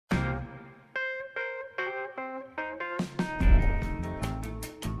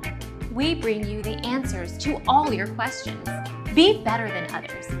we bring you the answers to all your questions. Be better than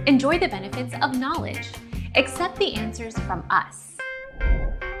others. Enjoy the benefits of knowledge. Accept the answers from us.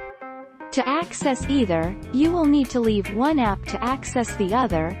 To access either, you will need to leave one app to access the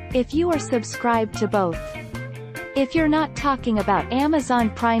other, if you are subscribed to both. If you're not talking about Amazon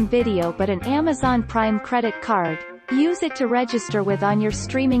Prime Video but an Amazon Prime credit card, use it to register with on your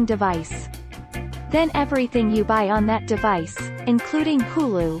streaming device. Then everything you buy on that device, including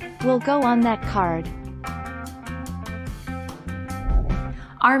Hulu, will go on that card.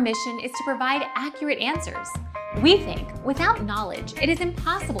 Our mission is to provide accurate answers. We think without knowledge, it is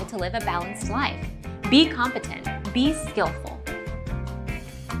impossible to live a balanced life. Be competent, be skillful.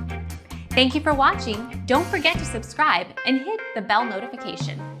 Thank you for watching. Don't forget to subscribe and hit the bell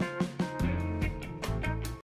notification.